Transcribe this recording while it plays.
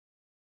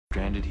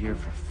Stranded here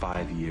for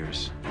 5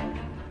 years.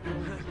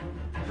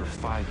 For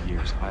 5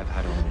 years, I've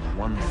had only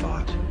one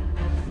thought,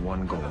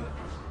 one goal.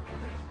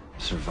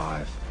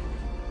 Survive.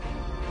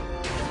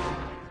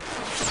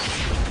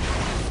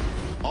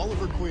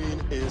 Oliver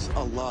Queen is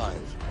alive,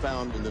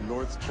 found in the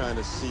North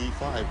China Sea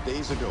 5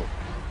 days ago.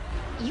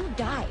 You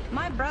died.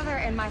 My brother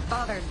and my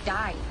father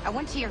died. I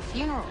went to your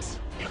funerals.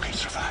 You can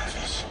survive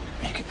this.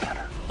 Make it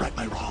better. Right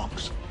my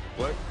wrongs.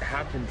 What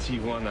happened to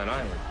you on that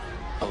island?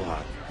 A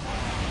lot.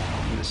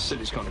 This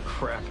city's gone to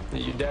crap.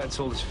 Your dad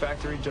sold his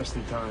factory just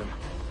in time.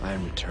 I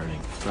am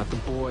returning. Not the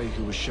boy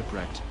who was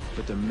shipwrecked,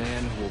 but the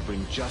man who will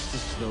bring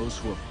justice to those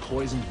who have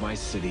poisoned my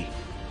city.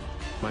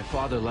 My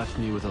father left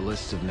me with a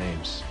list of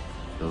names.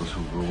 Those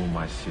who rule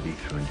my city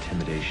through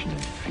intimidation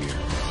and fear.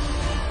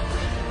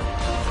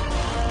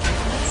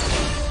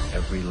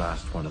 Every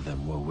last one of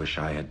them will wish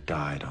I had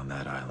died on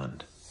that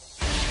island.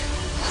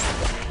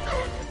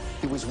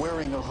 He was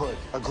wearing a hood,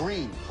 a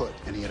green hood,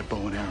 and he had a bow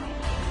and arrow.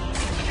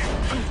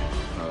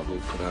 We'll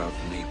put out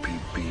an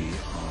APB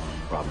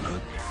on Robin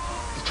Hood.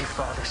 Did your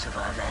father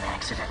survive that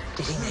accident?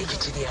 Did he make it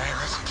to the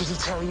island? Did he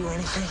tell you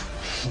anything?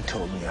 He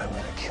told me I'm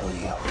gonna kill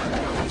you.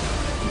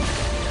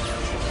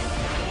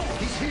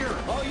 He's here!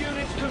 All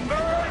units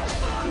converge!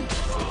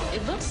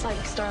 It looks like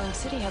Starling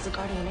City has a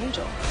guardian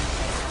angel.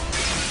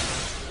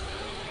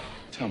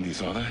 Tell me you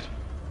saw that?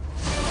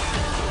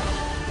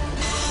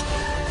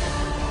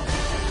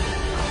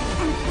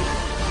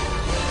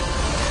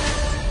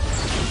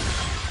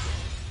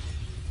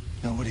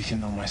 Nobody can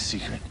know my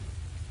secret.